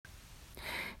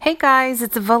Hey guys,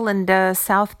 it's Valinda,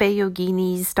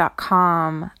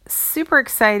 southbayyoginis.com. Super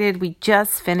excited. We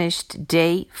just finished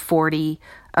day 40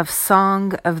 of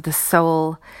Song of the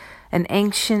Soul, an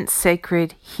ancient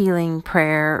sacred healing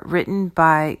prayer written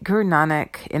by Guru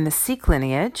Nanak in the Sikh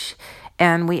lineage.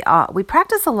 And we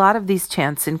practice a lot of these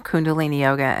chants in Kundalini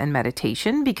yoga and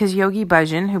meditation because Yogi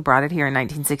Bhajan, who brought it here in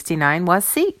 1969, was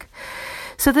Sikh.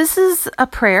 So this is a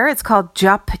prayer. It's called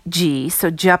Jap Ji. So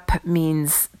Jap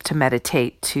means to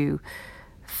meditate, to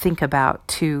think about,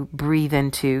 to breathe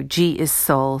into. Ji is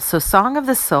soul. So Song of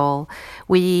the Soul.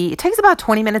 It takes about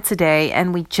 20 minutes a day,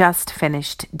 and we just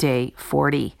finished day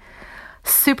 40.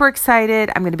 Super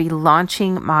excited. I'm going to be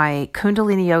launching my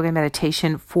Kundalini Yoga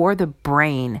meditation for the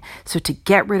brain. So to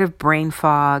get rid of brain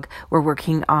fog, we're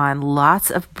working on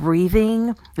lots of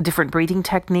breathing, different breathing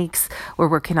techniques. We're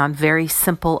working on very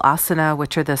simple asana,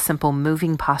 which are the simple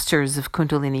moving postures of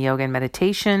Kundalini Yoga and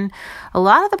meditation. A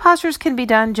lot of the postures can be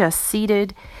done just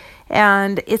seated.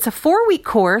 And it's a 4-week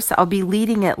course. I'll be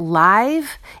leading it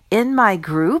live in my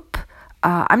group.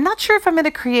 I'm not sure if I'm going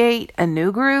to create a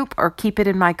new group or keep it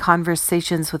in my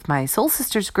Conversations with My Soul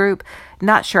Sisters group.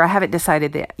 Not sure. I haven't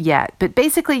decided that yet. But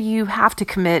basically, you have to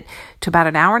commit to about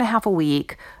an hour and a half a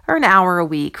week, or an hour a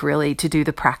week, really, to do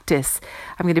the practice.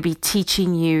 I'm going to be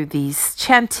teaching you these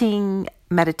chanting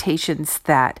meditations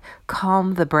that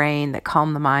calm the brain, that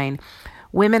calm the mind.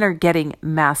 Women are getting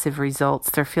massive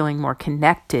results. They're feeling more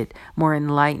connected, more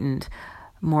enlightened,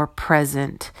 more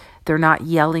present. They're not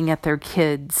yelling at their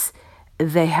kids.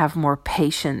 They have more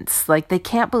patience. Like, they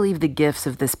can't believe the gifts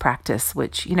of this practice,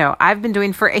 which, I've been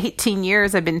doing for 18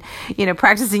 years. I've been,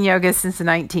 practicing yoga since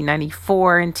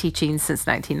 1994 and teaching since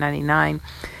 1999.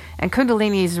 And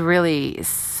Kundalini is really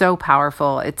so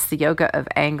powerful. It's the yoga of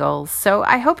angles. So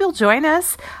I hope you'll join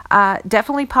us.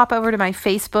 Definitely pop over to my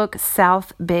Facebook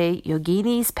South Bay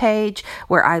Yoginis page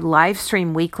where I live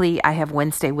stream weekly. I have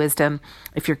Wednesday Wisdom.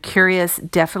 If you're curious,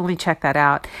 definitely check that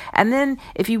out. And then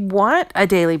if you want a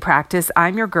daily practice,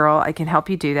 I'm your girl. I can help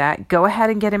you do that. Go ahead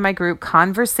and get in my group,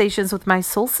 Conversations with My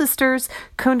Soul Sisters,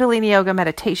 Kundalini Yoga,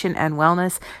 Meditation, and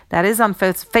Wellness. That is on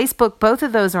Facebook. Both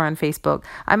of those are on Facebook.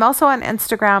 I'm also on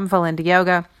Instagram, Valinda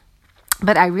Yoga.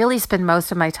 But I really spend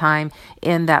most of my time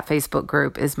in that Facebook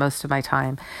group is most of my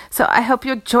time. So I hope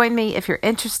you'll join me if you're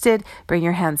interested. Bring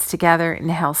your hands together.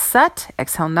 Inhale Sat,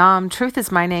 exhale Nam. Truth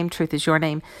is my name. Truth is your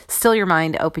name. Still your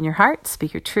mind. Open your heart.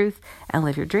 Speak your truth and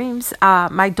live your dreams.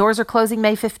 My doors are closing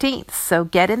May 15th. So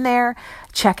get in there.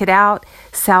 Check it out.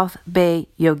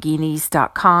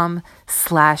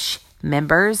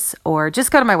 southbayyoginis.com/members, or just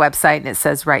go to my website and it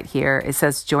says right here, it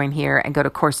says join here, and go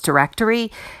to course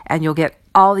directory and you'll get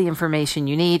all the information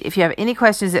you need. If you have any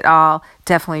questions at all,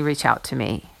 definitely reach out to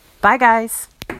me. Bye guys.